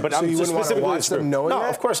 sure, but so I'm you just specifically watch them knowing No, that?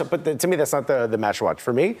 of course, but to me, that's not the match to watch.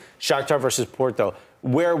 For me, Shakhtar versus Porto.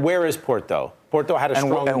 Where is Porto? Porto had a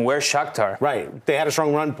strong... And where's Shakhtar? Right. They had a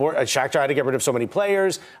strong run. Shakhtar had to get rid of so many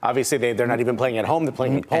players. Obviously, they're not even playing at home. They're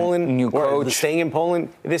playing in Poland. New coach. Staying in Poland.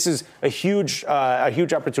 This is a huge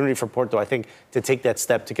opportunity for Porto, I think, to take that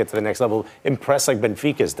step to get to the next level. Impress like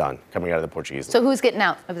Benfica's done coming out of the Portuguese league. So who's getting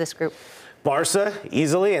out of this group? Barca,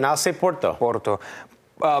 easily, and I'll say Porto.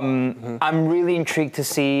 I'm really intrigued to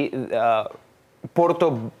see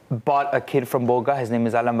Porto bought a kid from Boga. His name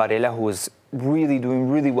is Alan Varela, who is really doing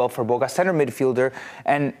really well for Boga, center midfielder.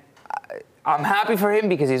 And I'm happy for him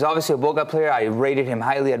because he's obviously a Boga player. I rated him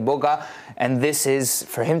highly at Boga. And this is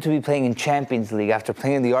for him to be playing in Champions League after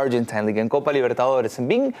playing in the Argentine League and Copa Libertadores and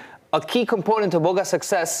being a key component of Boga's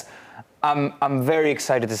success. I'm very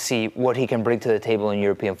excited to see what he can bring to the table in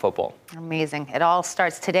European football. Amazing. It all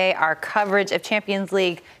starts today. Our coverage of Champions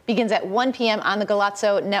League begins at 1 p.m. on the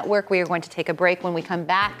Golazo Network. We are going to take a break. When we come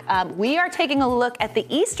back, we are taking a look at the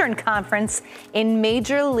Eastern Conference in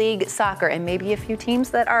Major League Soccer and maybe a few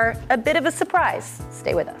teams that are a bit of a surprise.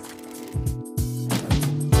 Stay with us.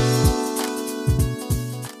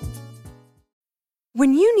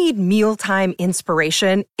 When you need mealtime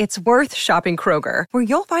inspiration, it's worth shopping Kroger, where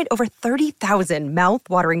you'll find over 30,000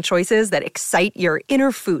 mouth-watering choices that excite your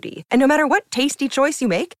inner foodie. And no matter what tasty choice you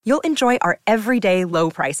make, you'll enjoy our everyday low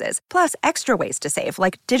prices, plus extra ways to save,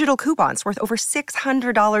 like digital coupons worth over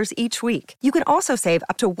 $600 each week. You can also save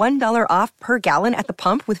up to $1 off per gallon at the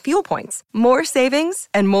pump with fuel points. More savings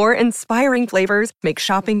and more inspiring flavors make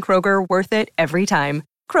shopping Kroger worth it every time.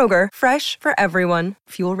 Kroger, fresh for everyone.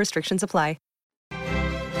 Fuel restrictions apply.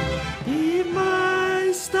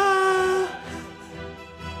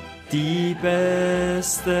 Die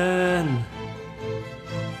Besten,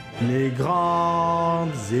 les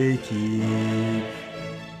grandes équipes,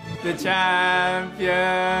 the champions.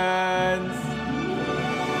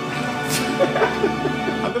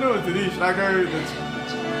 I don't know what to do. Should I go?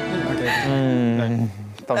 Okay.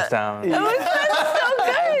 Thumbs down. That was so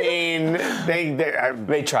good. I mean,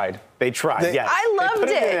 they tried. Yeah. I loved put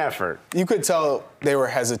in it. an effort. You could tell they were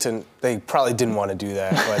hesitant. They probably didn't want to do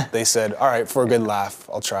that, but they said, all right, for a good laugh,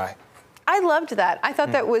 I'll try. I loved that. I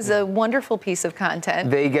thought that was a wonderful piece of content.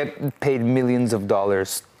 They get paid millions of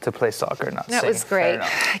dollars to play soccer, not That sing. was great.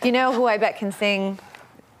 You know who I bet can sing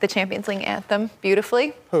the Champions League anthem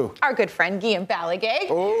beautifully? Who? Our good friend, Guillaume Balaguer.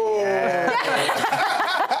 Oh.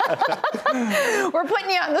 We're putting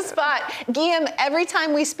you on the spot. Guillaume, every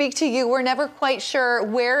time we speak to you, we're never quite sure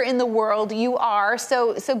where in the world you are.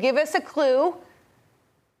 So give us a clue.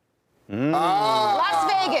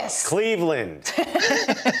 Las Vegas. Cleveland.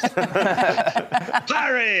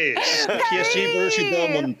 Paris. PSG versus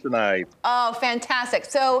Dortmund tonight. Oh, fantastic.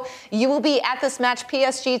 So you will be at this match,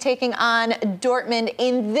 PSG taking on Dortmund.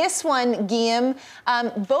 In this one, Guillaume,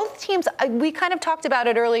 both teams, we kind of talked about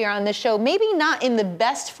it earlier on the show, maybe not in the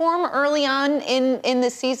best form early on in the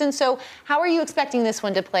season. So how are you expecting this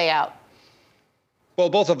one to play out? Well,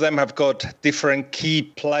 both of them have got different key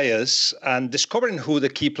players, and discovering who the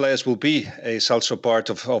key players will be is also part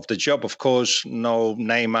of the job. Of course, no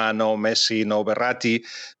Neymar, no Messi, no Verratti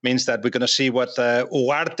means that we're going to see what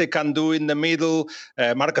Ugarte can do in the middle.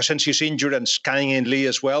 Marco Asensio is injured and scanning in Lee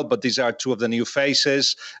as well, but these are two of the new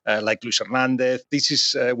faces, like Luis Hernandez. This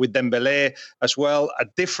is with Dembélé as well, a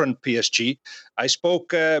different PSG. I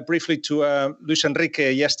spoke briefly to Luis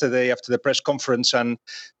Enrique yesterday after the press conference, and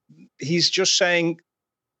he's just saying,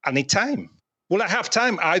 I need time. Will I have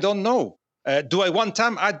time? I don't know. Do I want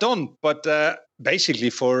time? I don't. But basically,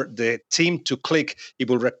 for the team to click, it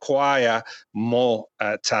will require more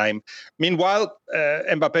time. Meanwhile,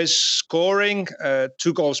 Mbappe's scoring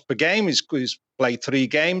 2 goals per game. He's played 3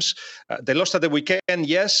 games. They lost at the weekend,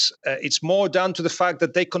 yes. It's more down to the fact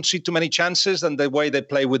that they concede too many chances than the way they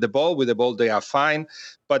play with the ball. With the ball, they are fine,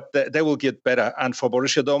 but they will get better. And for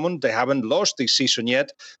Borussia Dortmund, they haven't lost this season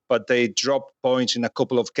yet, but they dropped points in a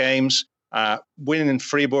couple of games. Winning in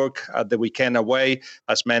Freiburg at the weekend away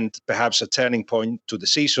has meant perhaps a turning point to the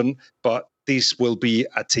season, but this will be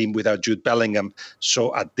a team without Jude Bellingham,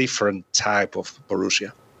 so a different type of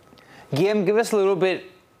Borussia. Guillem, give us a little bit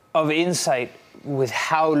of insight with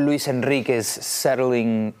how Luis Enrique is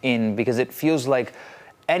settling in, because it feels like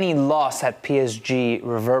any loss at PSG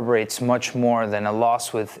reverberates much more than a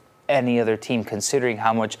loss with any other team, considering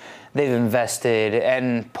how much they've invested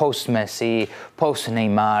and post-Messi,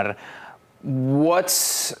 post-Neymar.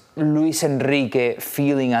 What's Luis Enrique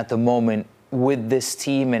feeling at the moment with this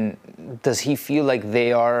team, and does he feel like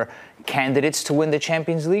they are candidates to win the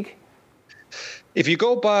Champions League? If you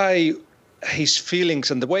go by his feelings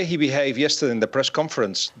and the way he behaved yesterday in the press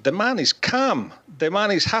conference, the man is calm. The man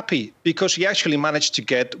is happy because he actually managed to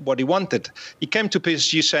get what he wanted. He came to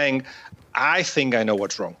PSG saying, I think I know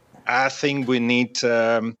what's wrong. I think we need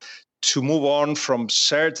to move on from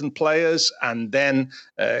certain players and then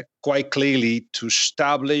quite clearly to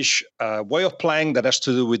establish a way of playing that has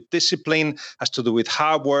to do with discipline, has to do with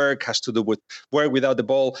hard work, has to do with work without the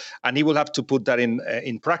ball. And he will have to put that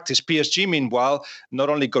in practice. PSG, meanwhile, not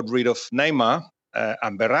only got rid of Neymar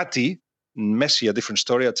and Verratti, Messi, a different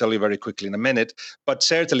story, I'll tell you very quickly in a minute. But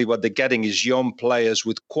certainly what they're getting is young players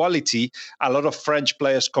with quality, a lot of French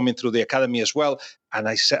players coming through the academy as well. And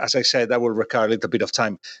as I said, that will require a little bit of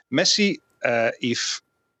time. Messi, if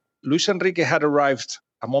Luis Enrique had arrived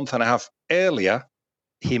a month and a half earlier,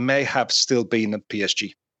 he may have still been at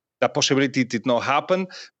PSG. That possibility did not happen,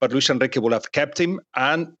 but Luis Enrique would have kept him,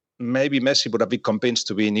 and maybe Messi would have been convinced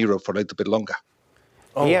to be in Europe for a little bit longer.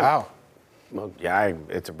 Oh, yeah. Wow. Well, yeah,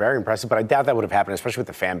 it's very impressive, but I doubt that would have happened, especially with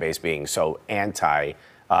the fan base being so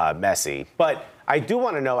anti-Messi. But I do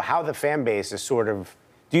want to know how the fan base is sort of.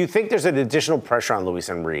 Do you think there's an additional pressure on Luis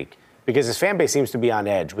Enrique? Because his fan base seems to be on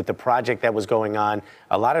edge with the project that was going on.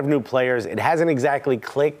 A lot of new players. It hasn't exactly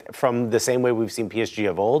clicked from the same way we've seen PSG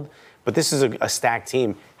of old, but this is a stacked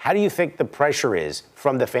team. How do you think the pressure is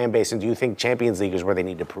from the fan base, and do you think Champions League is where they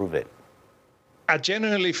need to prove it? I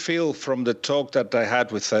genuinely feel from the talk that I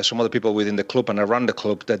had with some other people within the club and around the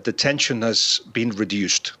club that the tension has been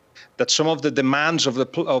reduced, that some of the demands of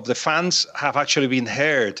the fans have actually been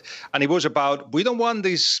heard. And it was about, we don't want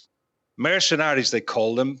these mercenaries, they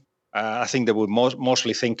call them. I think they were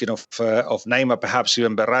mostly thinking of Neymar, perhaps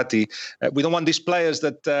even Verratti. We don't want these players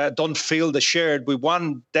that don't feel the shirt. We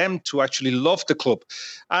want them to actually love the club.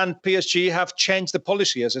 And PSG have changed the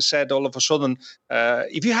policy. As I said, all of a sudden,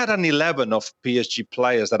 if you had an 11 of PSG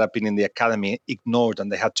players that have been in the academy ignored and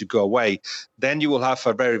they had to go away, then you will have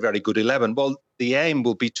a very, very good 11. Well, the aim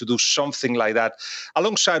will be to do something like that,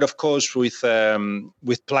 alongside, of course, with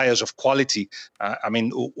players of quality. I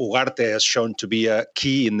mean, Ugarte has shown to be a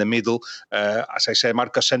key in the middle. As I said,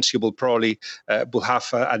 Marco Asensio will probably will have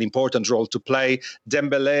an important role to play.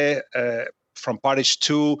 Dembélé, from Paris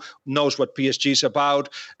 2, knows what PSG is about.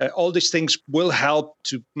 All these things will help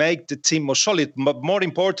to make the team more solid. But more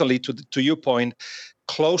importantly, to your point,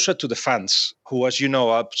 closer to the fans, who, as you know,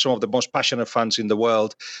 are some of the most passionate fans in the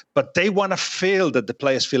world. But they want to feel that the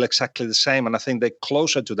players feel exactly the same. And I think they're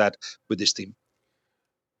closer to that with this team.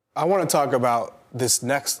 I want to talk about this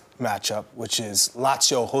next matchup, which is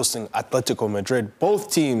Lazio hosting Atletico Madrid.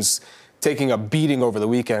 Both teams taking a beating over the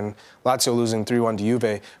weekend. Lazio losing 3-1 to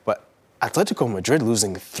Juve, but Atletico Madrid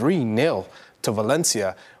losing 3-0 to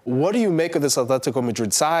Valencia. What do you make of this Atletico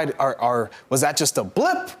Madrid side? Was that just a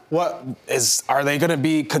blip? Are they going to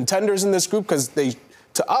be contenders in this group? Because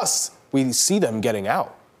to us, we see them getting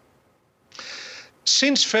out.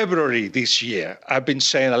 Since February this year, I've been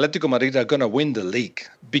saying Atletico Madrid are going to win the league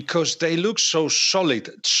because they look so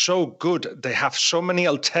solid, so good. They have so many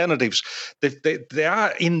alternatives. They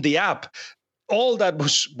are in the app. all that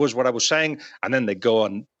was what I was saying, and then they go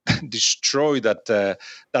and destroy that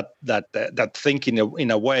thinking in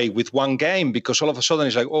a way with one game, because all of a sudden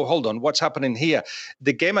it's like, oh, hold on, what's happening here?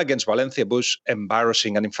 The game against Valencia was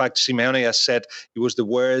embarrassing, and in fact, Simeone has said it was the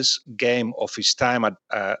worst game of his time at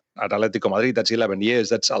Atletico Madrid. That's 11 years.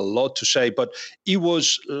 That's a lot to say, but he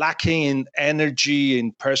was lacking in energy,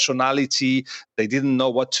 in personality. They didn't know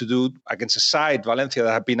what to do against a side, Valencia,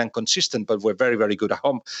 that have been inconsistent, but were very, very good at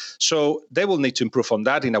home. So they will need to improve on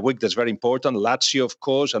that in a week that's very important. Lazio, of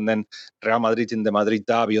course, and then Real Madrid in the Madrid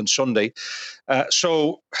derby on Sunday.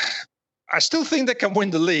 So I still think they can win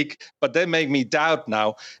the league, but they make me doubt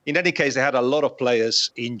now. In any case, they had a lot of players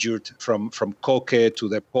injured, from Koke to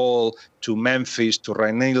De Paul to Memphis to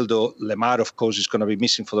Reinildo. Lemar, of course, is going to be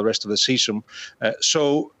missing for the rest of the season.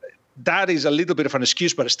 So that is a little bit of an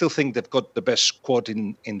excuse, but I still think they've got the best squad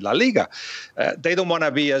in La Liga. They don't want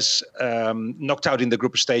to be as knocked out in the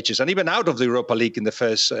group stages and even out of the Europa League in the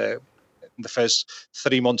first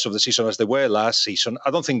 3 months of the season as they were last season.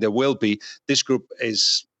 I don't think there will be. This group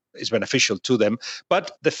is beneficial to them.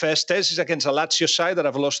 But the first test is against a Lazio side that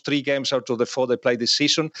have lost 3 games out of the 4 they played this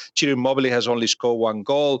season. Ciro Immobile has only scored 1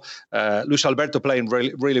 goal. Luis Alberto playing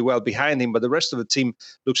really, really well behind him, but the rest of the team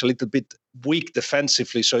looks a little bit weak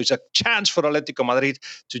defensively. So it's a chance for Atletico Madrid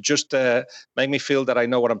to just make me feel that I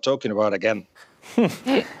know what I'm talking about again.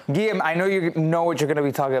 Guillem, I know you know what you're going to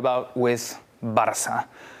be talking about with Barça.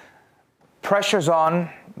 Pressure's on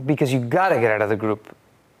because you got to get out of the group.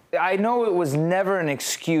 I know it was never an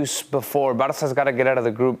excuse before. Barca's got to get out of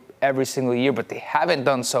the group every single year, but they haven't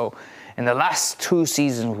done so in the last 2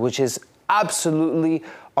 seasons, which is absolutely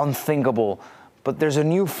unthinkable. But there's a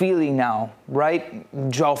new feeling now, right?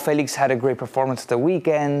 João Felix had a great performance at the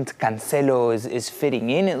weekend. Cancelo is fitting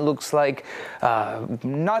in, it looks like.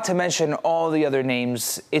 Not to mention all the other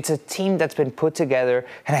names. It's a team that's been put together,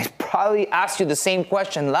 and I probably asked you the same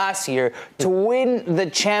question last year, to win the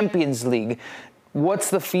Champions League. What's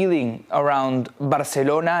the feeling around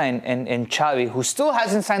Barcelona and Xavi, who still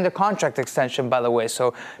hasn't signed a contract extension, by the way?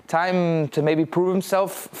 So time to maybe prove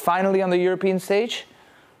himself finally on the European stage?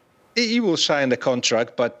 He will sign the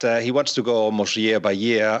contract, but he wants to go almost year by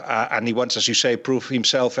year. And he wants, as you say, prove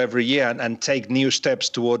himself every year and take new steps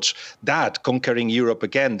towards that, conquering Europe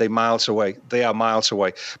again. They're miles away. They are miles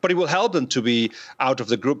away. But it will help them to be out of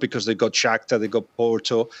the group because they've got Shakhtar, they've got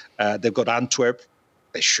Porto, they've got Antwerp.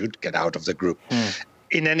 They should get out of the group.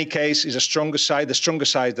 In any case, it's a stronger side, the stronger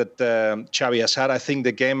side that Xavi has had. I think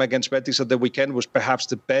the game against Betis at the weekend was perhaps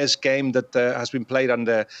the best game that has been played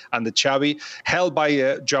under Xavi, held by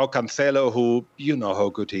João Cancelo, who you know how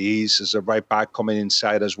good he is as a right back coming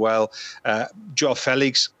inside as well. João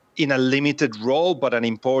Felix in a limited role, but an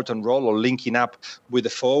important role, or linking up with the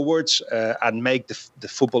forwards and make the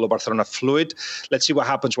football of Barcelona fluid. Let's see what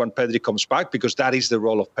happens when Pedri comes back, because that is the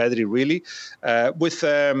role of Pedri, really.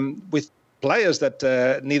 With players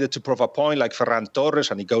that needed to prove a point, like Ferran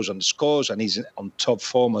Torres, and he goes and scores, and he's on top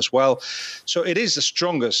form as well. So it is the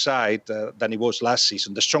stronger side than it was last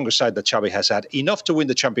season, the stronger side that Xavi has had. Enough to win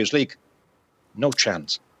the Champions League? No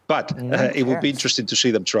chance. But it will be interesting to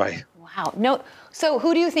see them try. Wow. No. So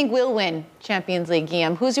who do you think will win Champions League,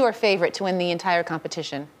 Guillem? Who's your favorite to win the entire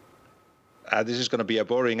competition? This is going to be a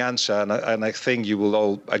boring answer, and I think you will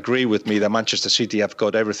all agree with me that Manchester City have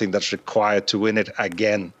got everything that's required to win it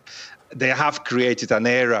again. They have created an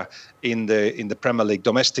era in the Premier League.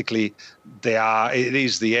 Domestically, it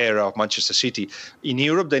is the era of Manchester City. In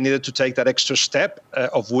Europe, they needed to take that extra step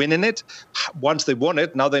of winning it. Once they won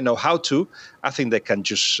it, now they know how to. I think they can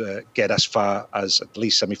just get as far as at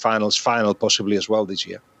least semi-finals, final possibly as well this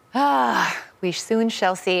year. We soon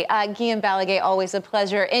shall see. Guillem Balagué, always a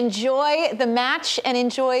pleasure. Enjoy the match and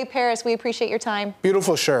enjoy Paris. We appreciate your time.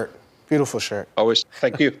 Beautiful shirt. Beautiful shirt. Always.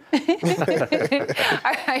 Thank you. All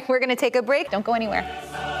right, we're going to take a break. Don't go anywhere.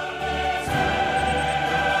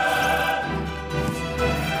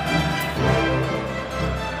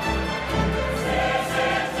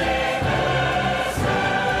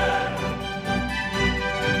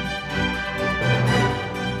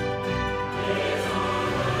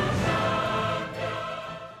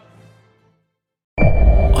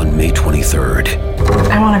 On May 23rd,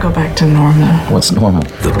 I want to go back to normal. What's normal?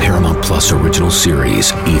 The Paramount Plus original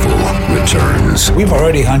series, Evil, returns. We've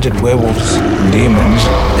already hunted werewolves, demons.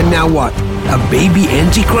 And now what? A baby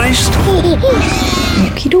Antichrist?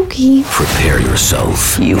 Okie dokie. Prepare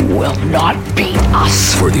yourself. You will not beat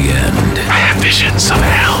us. For the end. I have visions of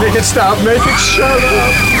hell. Make it stop. Make it shut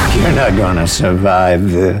up. You're not gonna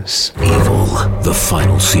survive this. Evil, the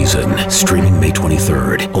final season. Streaming May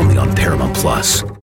 23rd, only on Paramount Plus.